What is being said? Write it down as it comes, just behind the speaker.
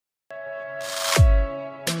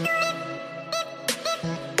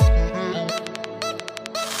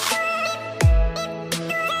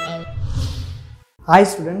Hi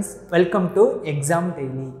students, welcome to Exam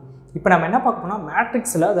Daily. இப்போ நம்ம என்ன பார்க்க போறோம்னா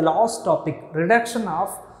மேட்ரிக்ஸ்ல the last topic reduction of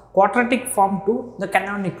quadratic form to the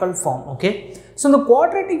canonical form. Okay, so இந்த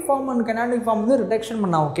quadratic form and canonical form வந்து reduction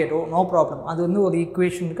பண்ணா okay, no problem. அது வந்து ஒரு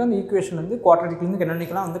ஈக்குவேஷன் இருக்கு, அந்த ஈக்குவேஷன் வந்து quadraticல இருந்து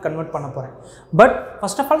canonicalா வந்து கன்வர்ட் பண்ண போறேன். பட்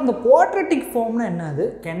ஃபர்ஸ்ட் ஆஃப் ஆல் இந்த quadratic formனா என்னது,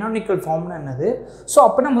 canonical formனா என்னது, சோ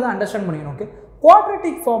அப்ப நம்ம வந்து அண்டர்ஸ்டாண்ட் பண்ணிக்கணும். ஓகே,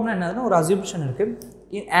 quadratic formனா என்னதுன்னா ஒரு அசம்ப்ஷன் இருக்கு,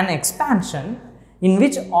 an expansion in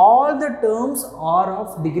which all the terms are of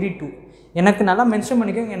degree 2. எனக்கு நல்லா மென்ஷன்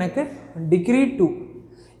பண்ணிக்கோங்க, எனக்கு degree 2,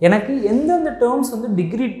 எனக்கு எந்தெந்த டேர்ம்ஸ் வந்து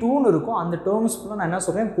டிகிரி 2ன்னு இருக்கும் அந்த டேர்ம்ஸ்க்குள்ள நான் என்ன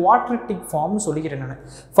சொல்கிறேன், குவாட்ரட்டிக் ஃபார்ம்னு சொல்லிக்கிறேன் நான்.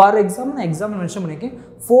 ஃபார் எக்ஸாம்பிள் நான் எக்ஸாம்பிள் மென்ஷன் பண்ணியிருக்கேன்,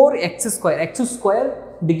 4x² x²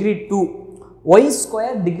 degree 2, y²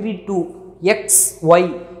 degree 2, xy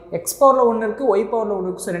x பவரில் ஒன்று இருக்குது, y பவரில் ஒன்று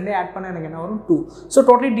இருக்குது, ஸோ ரெண்டே ஆட் பண்ணால் எனக்கு என்ன வரும் 2. So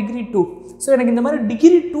totally degree 2. ஸோ எனக்கு இந்த மாதிரி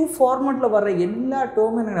டிகிரி 2 ஃபார்மேட்டில் வர எல்லா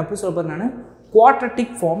டேர்மும் எனக்கு எப்படி சொல்ல போகிறேன், நான்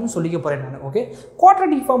குவாட்ரட்டிக் ஃபார்ம்னு சொல்லிக்க போகிறேன் நான். Okay,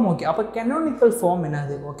 quadratic form okay. அப்போ கெனானிக்கல் ஃபார்ம்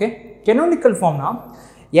என்னது? Okay, canonical ஃபார்ம்னா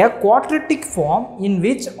a quadratic form in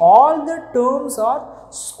which all the terms are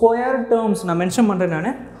square terms. நான் மென்ஷன் பண்ணுறேன்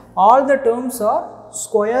நான், all the terms are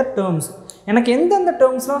square terms. எனக்கு எந்தெந்த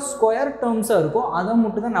டேர்ம்ஸ்லாம் ஸ்கொயர் டேர்ம்ஸாக இருக்கோ அதை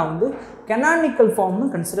மட்டும் தான் நான் வந்து கெனானிக்கல் ஃபார்ம்னு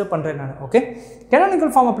கன்சிடர் பண்ணுறேன் நான். ஓகே,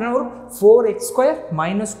 கெனானிக்கல் ஃபார்ம் அப்படின்னா ஒரு 4x²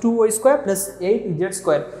 minus 2y² plus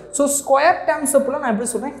 8z². So square terms அப்போலாம் நான்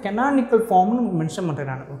எப்படி சொல்கிறேன், கெனானிக்கல் ஃபார்ம்னு மென்ஷன்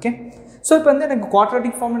பண்ணுறேன் நான். ஓகே, ஸோ இப்போ வந்து எனக்கு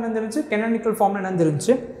குவாட்ராட்டிக் ஃபார்ம் என்ன தெரிஞ்சு, கெனானிக்கல் ஃபார்ம் என்ன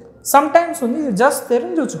தெரிஞ்சு. சம்டைம்ஸ் வந்து இது ஜஸ்ட்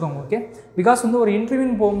தெரிஞ்சு வச்சுக்கோங்க. ஓகே, பிகாஸ் வந்து ஒரு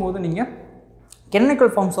இன்டர்வியூன்னு போகும்போது நீங்கள்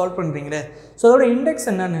கெனானிக்கல் ஃபார்ம் சால்வ் பண்ணுறீங்களே, ஸோ அதோட இண்டெக்ஸ்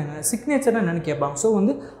என்னென்னு, சிக்னேச்சர் என்னென்னு கேட்பாங்க. ஸோ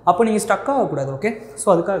வந்து அப்போ நீங்கள் ஸ்டக் ஆகக்கூடாது. ஓகே, ஸோ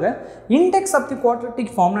அதுக்காக இண்டெக்ஸ் ஆஃப் தி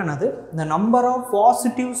குவாட்ரட்டிக் ஃபார்ம்னா என்னது, இந்த number of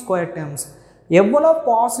positive square terms, எவ்வளோ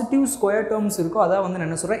பாசிட்டிவ் ஸ்கொயர் டேர்ம்ஸ் இருக்கோ அதான் வந்து நான்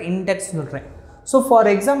என்ன சொல்கிறேன், இண்டெக்ஸ் சொல்கிறேன். ஸோ ஃபார்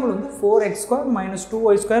எக்ஸாம்பிள் வந்து 4x² minus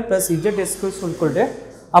 2y² plus z² சொல்லிட்டு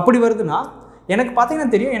அப்படி வருதுன்னா எனக்கு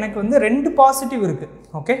பார்த்தீங்கன்னா தெரியும், எனக்கு வந்து 2 பாசிட்டிவ் இருக்குது.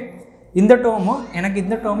 ஓகே, இந்த டேர்மும் எனக்கு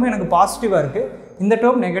இந்த டேர்மும் எனக்கு பாசிட்டிவாக இருக்குது, இந்த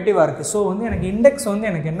டேர்ம் நெகட்டிவாக இருக்குது. ஸோ வந்து எனக்கு இண்டெக்ஸ் வந்து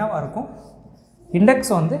எனக்கு என்னவாக இருக்கும்,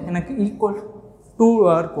 இண்டெக்ஸ் வந்து எனக்கு ஈக்குவல்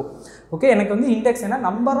 2வாக இருக்கும். ஓகே, எனக்கு வந்து இண்டெக்ஸ் என்ன,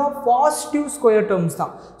 number of positive square terms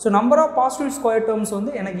தான். So number of positive square terms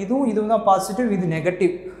வந்து எனக்கு இதுவும் தான் பாசிட்டிவ், இது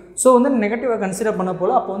நெகட்டிவ். ஸோ வந்து நெகட்டிவாக கன்சிடர் பண்ண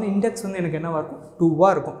போல் அப்போ வந்து இண்டெக்ஸ் வந்து எனக்கு என்னவாக இருக்கும்,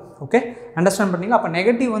 2வாக இருக்கும். ஓகே, அண்டர்ஸ்டாண்ட் பண்ணிங்களா? அப்போ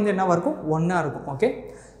நெகட்டிவ் வந்து என்னவாக இருக்கும், 1ஆக இருக்கும். ஓகே,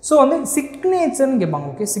 ஸோ வந்து சிக்னேச்சர்னு கேட்பாங்க.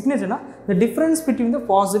 Okay, சிக்னேச்சர்னா the difference between the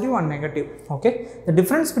positive and negative. Okay, the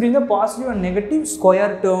difference between the positive and negative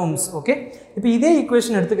square terms. Okay, இப்போ இதே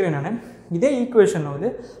ஈக்குவேஷன் எடுத்துக்கிறேன் நான். இதே ஈக்குவேஷனில் வந்து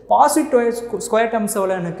பாசிட்டிவ் ஸ்கொயர் டேர்ம்ஸ்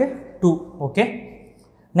எவ்வளோ, எனக்கு 2. ஓகே,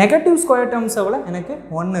 நெகட்டிவ் ஸ்கொயர் டேர்ம்ஸ் எவ்வளோ, எனக்கு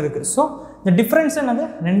 1 இருக்குது. ஸோ இந்த டிஃப்ரென்ஸ் என்னது,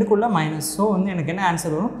 ரெண்டுக்குள்ளே மைனஸ். ஸோ வந்து எனக்கு என்ன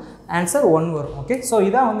ஆன்சர் வரும், ஆன்சர் 1 வரும். ஓகே, ஸோ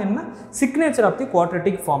இதான் வந்து என்ன, signature of the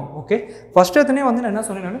quadratic form. Okay, first எடுத்துனே வந்து நான் என்ன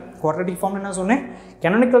சொன்னேன், நான் குவாட்ரட்டிக் ஃபார்ம் என்ன சொன்னேன்,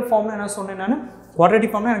 கெனானிக்கல் ஃபார்ம்னு என்ன சொன்னேன் நான்.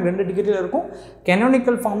 குவாட்ரட்டிக் ஃபார்ம்னா எனக்கு 2 டிகிரியில் இருக்கும்,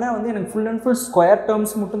 கெனானிக்கல் ஃபார்ம்னா வந்து எனக்கு full and full square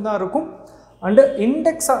terms மட்டும்தான் இருக்கும். அண்டு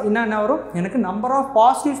இண்டெக்ஸ் என்ன வரும், எனக்கு நம்பர் ஆஃப்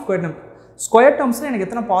பாசிட்டிவ் ஸ்கொயர் டேர்ம்ஸில் எனக்கு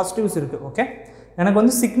எத்தனை பாசிட்டிவ்ஸ் இருக்குது. ஓகே, எனக்கு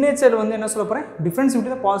வந்து சிக்னேச்சர் வந்து என்ன சொல்ல போகிறேன், டிஃப்ரென்ஸ் விட்டு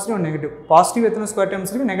தான் பாசிட்டிவ் அண்ட் நெகட்டிவ். பாசிட்டிவ் எத்தனை ஸ்கொயர் டேர்ம்ஸ்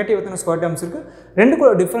இருக்குது, நெகட்டிவ் எத்தனை ஸ்கொயர் டேர்ம்ஸ் இருக்குது,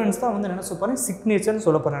 ரெண்டுக்குள்ள டிஃப்ரென்ஸ் தான் வந்து என்ன சொல்ல போகிறேன், சிக்னேச்சர்னு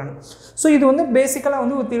சொல்ல போகிறேன் நான். ஸோ இது வந்து பேசிக்கலாக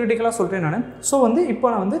வந்து ஒரு தியரிட்டிக்கலாக சொல்கிறேன் நான். ஸோ வந்து இப்போ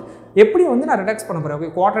நான் வந்து எப்படி வந்து நான் ரிடக்ஸ் பண்ண போகிறேன்,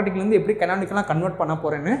 ஓகே, குவாட்ராட்டிக்லேருந்து எப்படி கெனானிக்கலாக கன்வெர்ட் பண்ண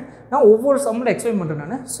போகிறேன்னு நான் ஒவ்வொரு சம்மில் எக்ஸ்பிளைன்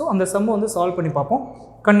பண்ணுறேன் நான். ஸோ அந்த சம்மை வந்து சால்வ் பண்ணி பார்ப்போம்,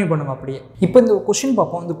 கன்டினியூ பண்ணுவோம் அப்படியே. இப்போ இந்த கொஷின்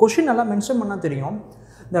பார்ப்போம். இந்த கொஷின் நல்லா மென்ஷன் பண்ணால் தெரியும்.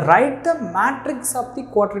 The write the matrix of the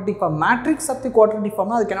quadratic form. Matrix of the quadratic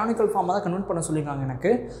form அது canonical form தான் கன்வெர்ட் பண்ண சொல்லிருக்காங்க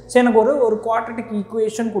எனக்கு. ஸோ எனக்கு ஒரு quadratic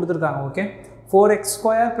equation கொடுத்துருக்காங்க. Okay,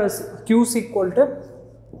 4x² plus q is equal to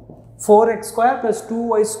 4x² plus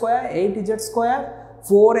 2y² 8z²,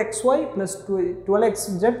 4xy plus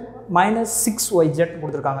 12xz minus 6yz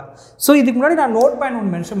கொடுத்துருக்காங்க. So இதுக்கு முன்னாடி நான் நோட் பாயிண்ட்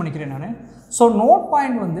ஒன்று மென்ஷன் பண்ணிக்கிறேன் நான். ஸோ நோட்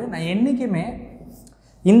பாயிண்ட் வந்து நான் என்றைக்குமே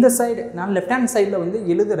இந்த சைடு நான் லெஃப்ட் ஹேண்ட் சைடில் வந்து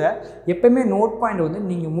எழுதுகிற எப்போயுமே நோட் பாயிண்ட் வந்து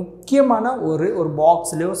நீங்கள் முக்கியமான ஒரு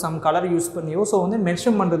பாக்ஸ்லையோ சம் கலர் யூஸ் பண்ணியோ ஸோ வந்து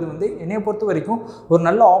மென்ஷன் பண்ணுறது வந்து என்னையை பொறுத்த வரைக்கும் ஒரு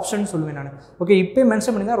நல்ல ஆப்ஷன் சொல்லுவேன் நான். ஓகே, இப்போ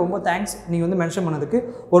மென்ஷன் பண்ணி தான் ரொம்ப தேங்க்ஸ் நீங்கள் வந்து மென்ஷன் பண்ணதுக்கு.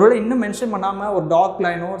 ஒருவேளை இன்னும் மென்ஷன் பண்ணாமல் ஒரு டார்க்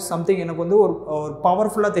லைனோ சம்திங் எனக்கு வந்து ஒரு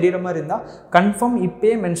பவர்ஃபுல்லாக தெரிகிற மாதிரி இருந்தால் கன்ஃபார்ம்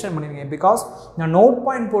இப்போயே மென்ஷன் பண்ணிடுங்க. பிகாஸ் நான் நோட்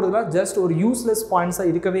பாயிண்ட் போடுறதுல ஜஸ்ட் ஒரு யூஸ்லெஸ்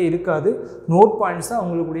பாயிண்ட்ஸாக இருக்கவே இருக்காது. நோட் பாயிண்ட்ஸாக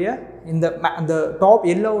உங்களுடைய இந்த டாப்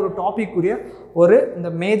எல்லா ஒரு டாப்பிக்குரிய ஒரு இந்த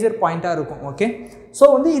மேஜர் பாயிண்ட்டாக இருக்கும். ஓகே, ஸோ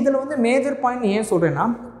வந்து இதில் வந்து மேஜர் பாயிண்ட் ஏன் சொல்கிறேன்னா,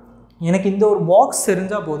 எனக்கு இந்த ஒரு பாக்ஸ்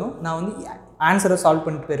தெரிஞ்சால் போதும், நான் வந்து ஆன்சரை சால்வ்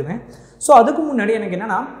பண்ணிட்டு போயிடுவேன். ஸோ அதுக்கு முன்னாடி எனக்கு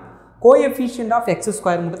என்னென்னா கோஎஃபிஷியன்ட் ஆஃப் எக்ஸ்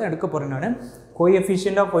ஸ்கொயர் மட்டும் தான் எடுக்க போகிறேன் நான்.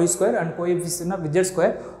 Coefficient of Y square and coefficient of Z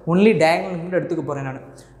square only diagonal மட்டும் எடுத்துக்க போகிறேன் நான்.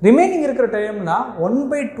 ரிமைனிங் இருக்கிற டைம்னா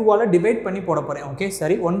 1/2 டிவைட் பண்ணி போட போகிறேன். ஓகே,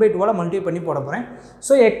 சரி, 1/2 மல்டிப்ளை பண்ணி போட போகிறேன்.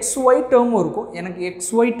 ஸோ எக்ஸ்ஒய் டேர்மும் இருக்கும். எனக்கு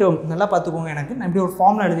எக்ஸ்ஒய் டேர்ம் நல்லா பார்த்துக்கோங்க. எனக்கு நான் இப்படி ஒரு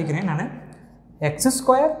ஃபார்முலா எழுதிக்கிறேன் நான். X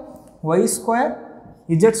square Y square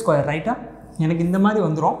Z square, ரைட்டா? எனக்கு இந்த மாதிரி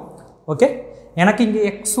வந்துடும். ஓகே, எனக்கு இங்கே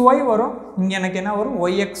எக்ஸ்ஒய் வரும், இங்கே எனக்கு என்ன வரும்,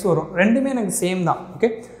 ஒய்எக்ஸ் வரும். ரெண்டுமே எனக்கு சேம் தான். ஓகே,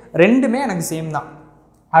 ரெண்டுமே எனக்கு சேம் தான்.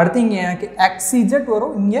 அடுத்து இங்கே எனக்கு எக்ஸ் இஜட்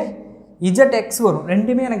வரும், இங்கே இஜட் எக்ஸ் வரும்.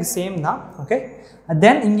 ரெண்டுமே எனக்கு சேம் தான். ஓகே,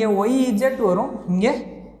 தென் இங்கே ஒய் இஜட் வரும், இங்கே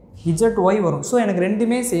இஜட் ஒய் வரும். ஸோ எனக்கு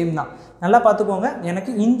ரெண்டுமே சேம் தான். நல்லா பார்த்துக்கோங்க,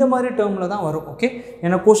 எனக்கு இந்த மாதிரி டேர்மில் தான் வரும். ஓகே,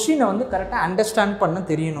 எனக்கு கொஷினை வந்து கரெக்டாக அண்டர்ஸ்டாண்ட் பண்ண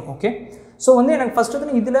தெரியணும். ஓகே, ஸோ வந்து எனக்கு ஃபஸ்ட்டு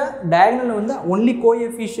வந்து இதில் டயகனல் வந்து ஒன்லி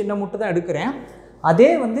கோஎஃபிஷியன்ட்டை மட்டும் தான் எடுக்கிறேன். அதே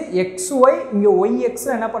வந்து எக்ஸ்ஒய் இங்கே ஒய்எக்ஸ்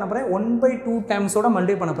என்ன பண்ண போகிறேன், 1/2 டைம்ஸோட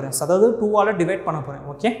மல்டிப்ளை பண்ண போகிறேன். அதாவது 2ஆல் டிவைட் பண்ண போகிறேன்.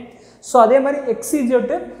 ஓகே, ஸோ அதே மாதிரி எக்ஸ்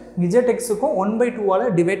இஜெட்டு இஜெட் எக்ஸுக்கும் 1/2ஆல்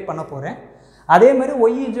டிவைட் பண்ண போகிறேன். அதே மாதிரி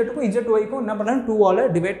ஒய் இஜெட்டுக்கும் இஜெட் ஒய்க்கும் என்ன பண்ணேன், 2ஆல்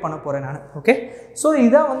டிவைட் பண்ண போகிறேன் நான். ஓகே, ஸோ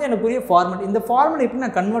இதான் வந்து எனக்குரிய ஃபார்மெட். இந்த ஃபார்மெட் எப்படி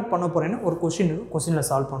நான் கன்வெர்ட் பண்ண போகிறேன்னு ஒரு கொஸ்டினில்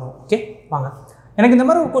சால்வ் பண்ணுவோம். ஓகே, வாங்க. எனக்கு இந்த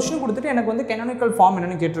மாதிரி ஒரு கொஸ்டின் கொடுத்துட்டு எனக்கு வந்து கெனானிக்கல் ஃபார்ம்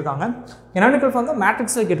என்னென்னு கேட்டிருக்காங்க. கெனானிக்கல் ஃபார்ம் தான்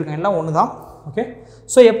மேட்ரிக்ஸில் கேட்டிருக்காங்க, எல்லாம் ஒன்று தான். ஓகே,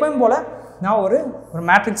 ஸோ எப்பவும் போல் நான் ஒரு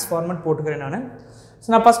மேட்ரிக்ஸ் ஃபார்மெட் போட்டுக்கிறேன் நான். ஸோ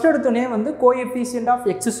நான் ஃபஸ்ட்டு எடுத்தோடனே வந்து கோஎஃபிஷியன்ட் ஆஃப்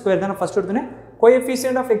எக்ஸ் ஸ்கொயர் தான். ஃபஸ்ட் எடுத்தோடனே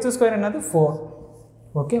கோஎஃபிஷியன்ட் ஆஃப் எக்ஸ் ஸ்கொயர் என்னது 4.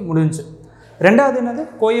 ஓகே, முடிஞ்சு. ரெண்டாவது என்னது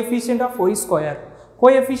coefficient of Y square.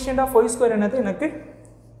 Coefficient of Y square என்னது எனக்கு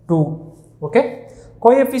 2. Okay,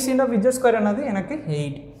 coefficient of Z square என்னது எனக்கு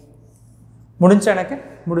 8. முடிஞ்சு, எனக்கு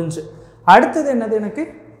முடிஞ்சு. அடுத்தது என்னது, எனக்கு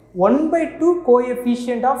 1/2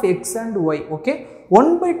 coefficient of X and Y. Okay,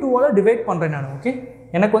 1/2ஆல் divide பண்ணுறேன் நான். ஓகே,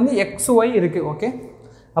 எனக்கு வந்து எக்ஸ் ஒய் இருக்குது. ஓகே,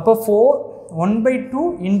 அப்போ 1/2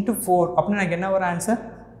 × 4 அப்படின்னு எனக்கு என்ன வரும் ஆன்சர்,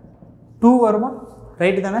 2 வருமா?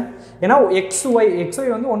 ரைட்டு தானே? ஏன்னா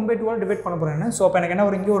எக்ஸ்ஒய் வந்து 1/2ஆல் டிவைட் பண்ண போகிறேன். ஸோ அப்போ எனக்கு என்ன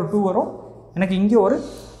வரும், இங்கே ஒரு 2 வரும், எனக்கு இங்கே ஒரு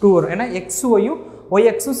 2 வரும். ஏன்னா எக்ஸ்ஒய்யும்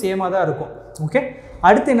ஒய்எக்ஸும் சேமாக தான் இருக்கும். ஓகே,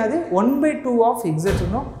 அடுத்து என்னது 1/2 ஆஃப்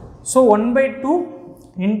எக்ஸட்னும். ஸோ 1/2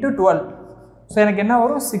 × 12. ஸோ எனக்கு என்ன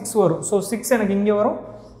வரும், 6 வரும். ஸோ 6 எனக்கு இங்கே வரும்,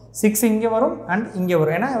 6 இங்கே வரும் அண்ட் இங்கே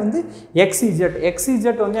வரும். ஏன்னா வந்து எக்ஸ்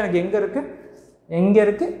இஜெட் வந்து எனக்கு எங்கே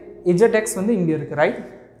இருக்குது, இஜெட் எக்ஸ் வந்து இங்கே இருக்குது. ரைட்,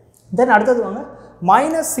 தென் அடுத்தது வாங்க,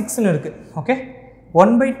 -6ன்னு இருக்குது. ஓகே,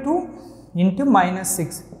 1/2 ×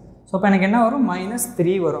 -6. ஸோ இப்போ எனக்கு என்ன வரும்,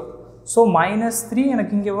 -3 வரும். ஸோ -3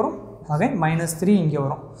 எனக்கு இங்கே வரும், அகைன் -3 இங்கே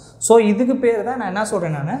வரும். ஸோ இதுக்கு பேர் தான் நான் என்ன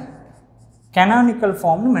சொல்கிறேன், நான் கெனானிக்கல்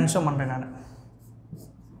ஃபார்ம்னு மென்ஷன் பண்ணுறேன் நான்.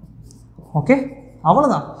 ஓகே,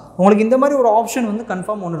 அவ்வளோதான். உங்களுக்கு இந்த மாதிரி ஒரு ஆப்ஷன் வந்து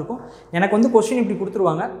கன்ஃபார்ம் ஒன்று இருக்கும். எனக்கு வந்து கொஸ்டின் இப்படி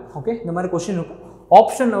கொடுத்துருவாங்க. ஓகே, இந்த மாதிரி கொஸ்டின் இருக்கும்.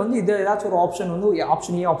 ஆப்ஷனில் வந்து இது ஏதாச்சும் ஒரு ஆப்ஷன் வந்து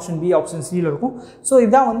option A, option B, option சியில் இருக்கும். ஸோ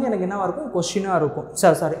இதான் வந்து எனக்கு என்னவாக இருக்கும், கொஸ்டினாக இருக்கும்,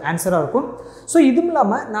 ஆன்சராக இருக்கும். ஸோ இதுவும்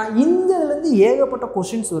இல்லாமல் நான் இந்த இதுலேருந்து ஏகப்பட்ட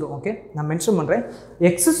கொஸ்டின்ஸ் வரும். ஓகே, நான் மென்ஷன் பண்ணுறேன்.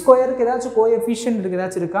 எக்ஸ் ஸ்கொயருக்கு ஏதாச்சும் கோஎஃபிஷியன்ட் இருக்குது,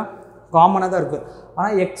 ஏதாச்சும் இருக்கா? காமனாக தான் இருக்குது.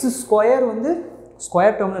 ஆனால் எக்ஸ் ஸ்கொயர் வந்து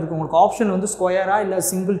ஸ்கொயர் டேர்மில் இருக்குது. உங்களுக்கு ஆப்ஷன் வந்து ஸ்கொயரா இல்லை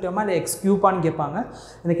சிங்கிள் டேர்மா இல்லை எக்ஸ் கியூப்பான்னு கேட்பாங்க.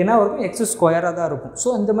 எனக்கு என்ன இருக்கும், எக்ஸ் ஸ்கொயராக தான் இருக்கும்.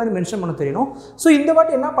 ஸோ இந்த மாதிரி மென்ஷன் பண்ண தெரியணும். ஸோ இந்த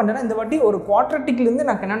வாட்டி என்ன பண்ணுறேன்னா, இந்த வாட்டி ஒரு குவாட்ரட்டிக்லேருந்து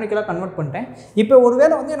நான் கெனானிக்கலாக கன்வெர்ட் பண்ணிட்டேன். இப்போ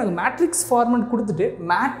ஒருவேளை வந்து எனக்கு மேட்ரிக்ஸ் ஃபார்மெட் கொடுத்துட்டு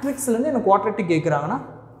மேட்ரிக்ஸ்லேருந்து எனக்கு குவாட்ரட்டிக் கேட்குறாங்கன்னா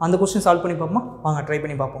அந்த கொஸ்டின் சால்வ் பண்ணி பார்ப்போமா? வாங்க ட்ரை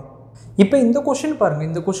பண்ணி பார்ப்போம். இப்போ இந்த கொஸ்டின் பாருங்கள்.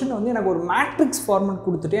 இந்த கொஸ்டின் வந்து எனக்கு ஒரு மேட்ரிக்ஸ் ஃபார்மெட்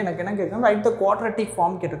கொடுத்துட்டு எனக்கு என்ன கேட்குறாங்க, ரைட் த குவாட்ரட்டிக்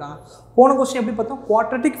ஃபார்ம் கேட்டிருக்காங்க. போன கொஸ்டின் எப்படி பார்த்தோம்,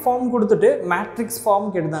 குவாட்ரட்டிக் ஃபார்ம் கொடுத்துட்டு மேட்ரிக்ஸ் ஃபார்ம்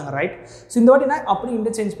கேட்டிருந்தாங்க. ரைட், ஸோ இந்த வாட்டி நான் அப்படி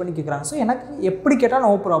இன்டர்சேஞ்ச் பண்ணி கேட்குறாங்க. ஸோ எனக்கு எப்படி கேட்டால்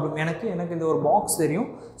நோ ப்ராப்ளம். எனக்கு இந்த ஒரு பாக்ஸ் தெரியும்.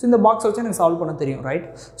 ஸோ இந்த பாக்ஸ் வச்சு எனக்கு சால்வ் பண்ண தெரியும். ரைட்,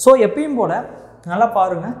 ஸோ எப்பயும் போல் நல்லா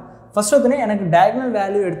பாருங்கள். ஃபர்ஸ்ட் வந்து எனக்கு டயகனல்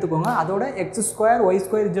வேல்யூ எடுத்துக்கோங்க. அதோட X square Y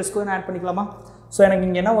square Z square add பண்ணிக்கலாமா? ஸோ எனக்கு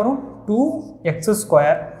இங்கே என்ன வரும்,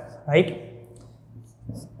 2x². Right,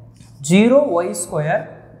 0y²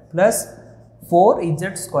 +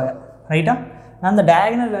 4z². ரைட்டா, நான் அந்த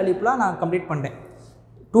டயகனல் வேல்யூப்லாம் நான் கம்ப்ளீட் பண்ணிட்டேன்.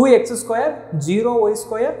 2x²,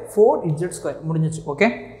 0y², 4z². முடிஞ்சிச்சு. Okay,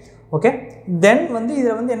 okay. தென் வந்து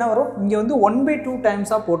இதில் வந்து என்ன வரும், இங்கே வந்து 1/2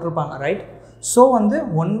 டைம்ஸாக போட்டிருப்பாங்க. ரைட், ஸோ வந்து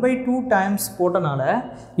 1/2 டைம்ஸ் போட்டனால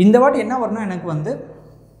இந்த வாட்டி என்ன வரும்னா எனக்கு வந்து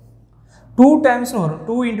 2 டைம்ஸ்னு வரும்,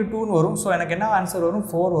 2 × 2ன்னு வரும். ஸோ எனக்கு என்ன ஆன்சர் வரும்,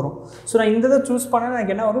 4 வரும். ஸோ நான் இந்த இதை சூஸ் பண்ணால்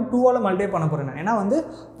எனக்கு என்ன வரும், 2ஆல் மல்டிப்ளை பண்ண போகிறேன். ஏன்னா வந்து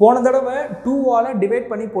போன தடவை 2ஆல் டிவைட்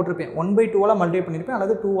பண்ணி போட்டிருப்பேன், 1/2ஆல் மல்டிப்ளை பண்ணியிருப்பேன்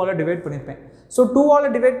அல்லது 2ஆல் டிவைட் பண்ணியிருப்பேன். ஸோ 2ஆல்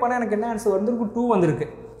டிவைட் பண்ணால் எனக்கு என்ன ஆன்சர் வந்துருக்கு, 2 வந்திருக்கு.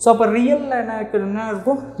 ஸோ அப்போ ரியலில் எனக்கு என்ன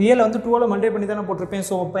இருக்கும், ரியலில் வந்து 2ஆல் மல்டிப்ளை பண்ணி தானே போட்டிருப்பேன்.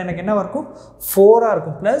 ஸோ அப்போ எனக்கு என்ன இருக்கும், 4ஆக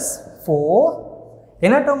இருக்கும். +4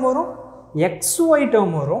 என்ன டேர்ம் வரும், xy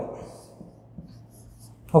டேர்ம் வரும்.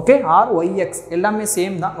 ஓகே, ஆர் ஒய்எக்ஸ் எல்லாமே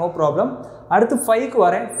சேம் தான், நோ ப்ராப்ளம். அடுத்து 5க்கு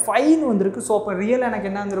வரேன், 5ன்னு வந்திருக்கு. ஸோ அப்போ ரியல் எனக்கு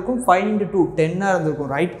என்ன இருந்திருக்கும், 5 × 2 10ஆக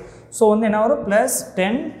இருந்திருக்கும். ரைட், ஸோ வந்து என்ன வரும்,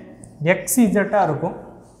 +10 xz இருக்கும்.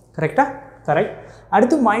 கரெக்டா? கரெக்ட்.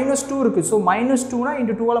 அடுத்து -2 இருக்குது. ஸோ -2னா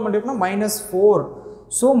இன்ட்டு 2ஆல் மல்டிப்ளை பண்ணால் -4.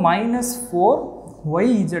 ஸோ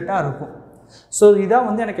 -4yz இருக்கும். ஸோ இதான்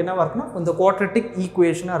வந்து எனக்கு என்னவாக இருக்குன்னா இந்த குவாட்ரட்டிக்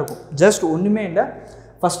ஈக்குவேஷனாக இருக்கும். ஜஸ்ட் ஒன்றுமே இல்லை,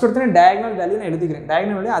 ஃபஸ்ட் ஒருத்தனை டயகனல் வேல்யூ நான் எழுதிக்கிறேன்.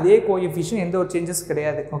 டயகனல் வேல்யூ அதே கோஎஃபிஷியன்ட், எந்த ஒரு சேஞ்சஸ்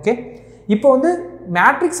கிடையாது. ஓகே, இப்போ வந்து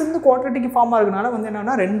மேட்ரிக்ஸ் வந்து குவாட்ரட்டிக் ஃபார்மாக இருக்கனால வந்து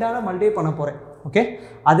என்னென்னா 2ஆல் மல்டிப்ளை பண்ண போகிறேன். ஓகே,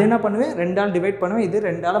 அது என்ன பண்ணுவேன், 2ஆல் டிவைட் பண்ணுவேன், இது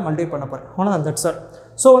 2ஆல் மல்டிப்ளை பண்ண போகிறேன். அவ்வளோதான், தட்ஸ் ஆல்.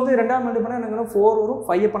 ஸோ வந்து 2ஆல் மல்டிப்ளை பண்ணால் எனக்கு 4 வரும்,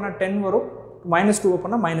 5 பண்ணால் 10 வரும், -2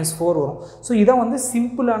 பண்ணால் -4 வரும். ஸோ இதான் வந்து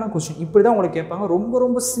சிம்பிளான கொஷின். இப்படி தான் உங்களுக்கு கேட்பாங்க, ரொம்ப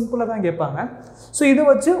ரொம்ப சிம்பிளாக தான் கேட்பாங்க. ஸோ இதை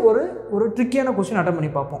வச்சு ஒரு ட்ரிக்கியான கொஷின் அட்டன்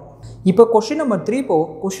பண்ணி பார்ப்போம். இப்போ கொஷின் நம்பர் 3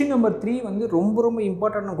 போகும். கொஷின் நம்பர் 3 வந்து ரொம்ப ரொம்ப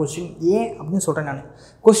இம்பார்ட்டண்டான கொஷின். ஏன் அப்படின்னு சொல்கிறேன் நான்.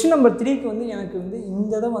 கொஷின் நம்பர் 3க்கு வந்து எனக்கு வந்து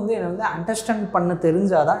இந்த இதை வந்து என்னை வந்து அண்டர்ஸ்டாண்ட் பண்ண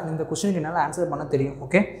தெரிஞ்சால் தான் இந்த கொஷினுக்கு என்னால் ஆன்சர் பண்ண தெரியும்.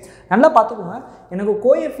 ஓகே, நல்லா பார்த்துக்கோங்க. எனக்கு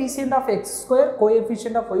coefficient of x2,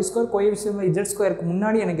 coefficient of y2, coefficient of z2க்கு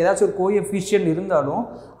முன்னாடி எனக்கு ஏதாச்சும் ஒரு கோஎஃபிஷியன்ட் இருந்தாலும்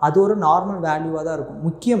அது ஒரு நார்மல் வேல்யூவாக தான் இருக்கும்.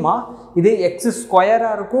 முக்கியமாக இது x2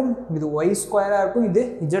 இருக்கும், இது y2 இருக்கும், இது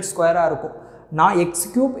z2 இருக்கும். நான்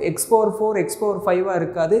x3, x⁴, x⁴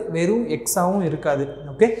 இருக்காது, வெறும் எக்ஸாகவும் இருக்காது.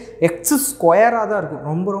 ஓகே, x2 தான் இருக்கும்.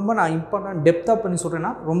 ரொம்ப ரொம்ப நான் இம்பார்ட்டன்ட் டெப்த்தாக பண்ணி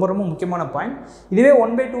சொல்கிறேன்னா ரொம்ப ரொம்ப முக்கியமான பாயிண்ட். இதுவே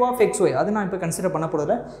 1/2 ஆஃப் xy அது நான் இப்போ கன்சிடர் பண்ண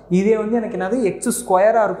போகிறதில்ல. இதே வந்து எனக்கு என்னது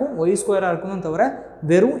x2 இருக்கும், y2 இருக்கும் தவிர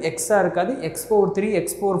வெறும் எக்ஸாக இருக்காது, x⁴,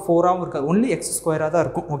 x⁴ இருக்காது, ஒன்லி x2 தான்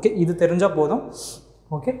இருக்கும். ஓகே, இது தெரிஞ்சால் போதும்.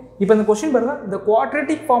 ஓகே, இப்போ இந்த கொஸ்டின் பாருங்க, இந்த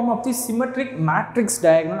quadratic form of the symmetric matrix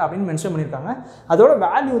diagonal அப்படின்னு மென்ஷன் பண்ணியிருக்காங்க. அதோட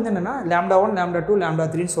வேல்யூ வந்து என்னென்னா λ1, λ2,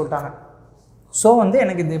 λ3ன்னு சொல்லிட்டாங்க. ஸோ வந்து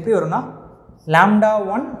எனக்கு இது எப்படி வரும்னா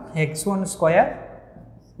λ1 x1²,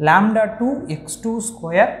 λ2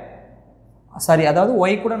 x2², சாரி அதாவது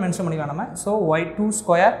y கூட மென்ஷன் பண்ணிக்கலாம் நம்ம. So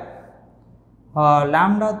y2²,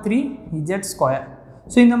 λ3 z².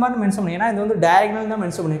 ஸோ இந்த மாதிரி மென்ஷன் பண்ணி, ஏன்னா இது வந்து டயகனல் தான்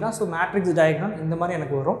மென்ஷன் பண்ணியிருக்கான். ஸோ மேட்ரிக்ஸ் டயகனல் இந்த மாதிரி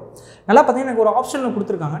எனக்கு வரும். நல்லா பார்த்தீங்கன்னா எனக்கு ஒரு ஆப்ஷனில்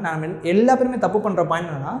கொடுத்துருக்காங்க. நான் எல்லா பேருமே தப்பு பண்ணுற பாயிண்ட்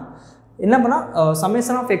என்னென்னா, என்ன பண்ணால்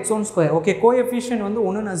summation of x1². Okay, coefficient வந்து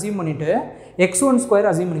 1ன்னு அசீவ் பண்ணிவிட்டு x1²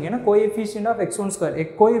 அசீவ் பண்ணிக்க. ஏன்னா coefficient of x1²,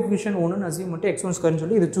 coefficient 1ன்னு achieve பண்ணிட்டு x1²ன்னு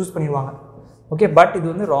சொல்லி இதை சூஸ் பண்ணிடுவாங்க. ஓகே, பட் இது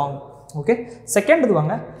வந்து ராங். ஓகே, செகண்ட் இது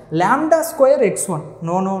வாங்க, λ² x1.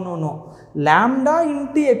 No no no no, λ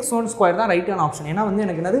into x1² தான் ரைட்டான ஆப்ஷன். ஏன்னா வந்து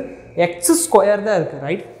எனக்கு என்னது x² தான் இருக்குது,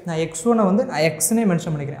 ரைட். நான் x1 வந்து நான் எக்ஸ்னே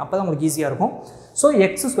மென்ஷன் பண்ணிக்கிறேன், அப்போ தான் உங்களுக்கு ஈஸியாக இருக்கும். ஸோ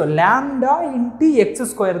x², λ இன்ட்டு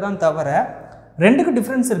x² தான் தவிர ரெண்டுக்கு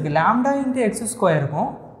டிஃப்ரென்ஸ் இருக்குது. λ இன்ட்டு x²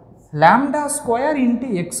 இருக்கும், λ² இன்ட்டு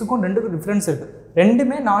எக்ஸுக்கும் ரெண்டுக்கும் டிஃப்ரென்ஸ் இருக்குது.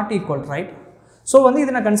 ரெண்டுமே நாட் ஈக்குவல், ரைட். ஸோ வந்து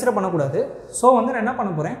இதை நான் கன்சிடர் பண்ணக்கூடாது. ஸோ வந்து நான் என்ன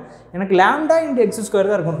பண்ண போகிறேன், எனக்கு λ இன்ட்டு x²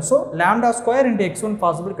 தான் இருக்கணும். ஸோ λ² இன்ட்டு x1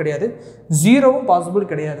 பாசிபிள் கிடையாது, 0வும் பாசிபிள்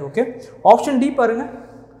கிடையாது. ஓகே, ஆப்ஷன் டி பாருங்கள்,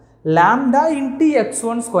 λ இன்ட்டு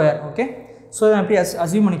x1². ஓகே, ஸோ இதை எப்படி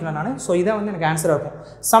அசீவ் பண்ணிக்கலாம் நான். ஸோ இதான் வந்து எனக்கு ஆன்சராக இருக்கும்.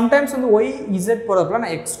 சம்டைம்ஸ் வந்து ஒய் இசட் போகிறப்பலாம்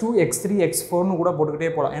நான் x2, x3, x4ன்னு கூட போட்டுக்கிட்டே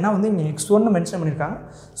போகலாம். ஏன்னா வந்து இங்கே x1 மென்ஷன் பண்ணியிருக்காங்க.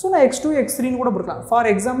 ஸோ நான் x2, x3ன்னு கூட போட்டுக்கலாம். ஃபார்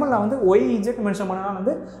எக்ஸாம்பிள் நான் வந்து ஒய் இசட் மென்ஷன் பண்ணால்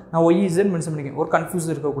வந்து நான் ஒய் இசட் மென்ஷன் பண்ணிக்கிறேன், ஒரு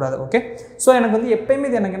கன்ஃபியூஸ் இருக்கக்கூடாது. ஓகே, ஸோ எனக்கு வந்து எப்போயுமே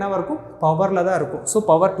இது எனக்கு என்னவாக இருக்கும், பவரில் தான் இருக்கும். ஸோ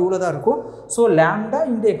பவர் 2ல் தான் இருக்கும். ஸோ λ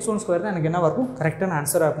இன்ட்டு x1² தான் எனக்கு என்னவாக இருக்கும், கரெக்டான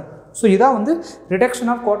ஆன்சராக இருக்கும். ஸோ இதான் வந்து reduction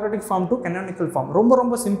of quadratic form to canonical form. ரொம்ப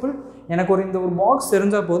ரொம்ப சிம்பிள். எனக்கு இந்த ஒரு பாக்ஸ்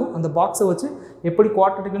தெரிஞ்சால் போதும். அந்த பாக்ஸை வச்சு எப்படி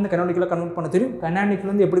குவாட்ரட்டிக்லேருந்து கனானிக்கலாக கன்வெர்ட் பண்ண தெரியும்,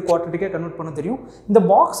 கனானிக்கலேருந்து எப்படி குவாட்ரட்டிக்காக கன்வெர்ட் பண்ண தெரியும். இந்த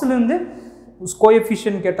பாக்ஸ்லேருந்து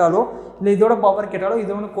கோஎஃபிஷியன்ட் கேட்டாலோ இல்லை இதோட பவர் கேட்டாலோ,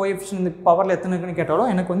 இதோட கோஎஃபிஷியன்ட் இந்த பவரில் எத்தனை இருக்குன்னு கேட்டாலோ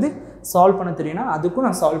எனக்கு வந்து சால்வ் பண்ண தெரியும்னா அதுக்கும்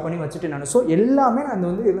நான் சால்வ் பண்ணி வச்சுட்டேன் நான். ஸோ எல்லாமே நான்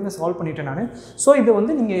வந்து இதுலேருந்து சால்வ் பண்ணிட்டேன் நான். ஸோ இதை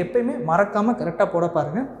வந்து நீங்கள் எப்போயுமே மறக்காமல் கரெக்டாக போட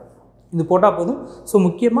பாருங்கள். இது போட்டால் போதும். ஸோ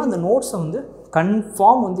முக்கியமாக இந்த நோட்ஸை வந்து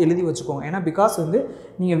கன்ஃபார்ம் வந்து எழுதி வச்சுக்கோங்க. ஏன்னா பிகாஸ் வந்து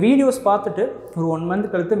நீங்கள் வீடியோஸ் பார்த்துட்டு ஒரு 1 மந்த்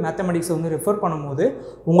கழித்து மேத்தமெட்டிக்ஸை வந்து ரெஃபர் பண்ணும்போது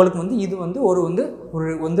உங்களுக்கு வந்து இது வந்து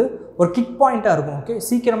ஒரு கிக் பாயிண்ட்டாக இருக்கும். ஓகே,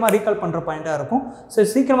 சீக்கிரமாக ரீகால் பண்ணுற பாயிண்ட்டாக இருக்கும். ஸோ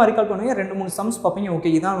சீக்கிரமாக ரீகால் பண்ணுவீங்க, 2-3 சம்ஸ் பார்ப்பீங்க. ஓகே,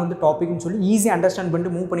 இதான் வந்து டாபிக்னு சொல்லி ஈஸியாக அண்டர்ஸ்டாண்ட்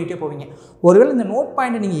பண்ணிட்டு மூவ் பண்ணிகிட்டே போவீங்க. ஒருவேளை இந்த நோட்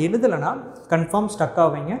பாயிண்ட்டை நீங்கள் எழுதலைன்னா கன்ஃபார்ம் ஸ்டக்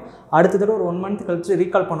ஆவீங்க. அடுத்த தடவை ஒரு 1 மந்த் கழிச்சு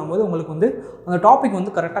ரீகால் பண்ணும்போது உங்களுக்கு வந்து அந்த டாபிக்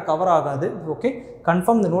வந்து கரெக்டாக கவர் ஆகாது. ஓகே,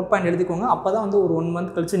 கன்ஃபார்ம் இந்த நோட் பாயிண்ட் எழுதிக்கோங்க. அப்போ தான் வந்து ஒரு 1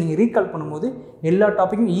 மந்த் கழிச்சு நீங்கள் ரீகால் பண்ணும்போது எல்லா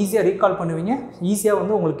டாப்பிக்கும் ஈஸியாக ரீகால் பண்ணுவீங்க, ஈஸியாக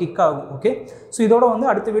வந்து உங்களுக்கு கிக் ஆகும். ஓகே, ஸோ இதோட வந்து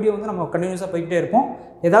அடுத்த வீடியோ வந்து நம்ம கண்டினியூஸாக போய்கிட்டே இருப்போம்.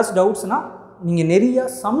 ஏதாச்சும் டவுட்ஸ்னால் நீங்கள் நிறைய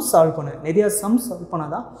சம்ஸ் சால்வ்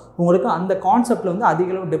பண்ணால் தான் உங்களுக்கு அந்த கான்செப்டில் வந்து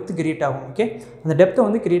அதிக அளவு டெப்த் கிரியேட் ஆகும். ஓகே, அந்த டெப்த்தை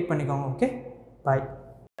வந்து கிரியேட் பண்ணிக்கோங்க. ஓகே, பாய்.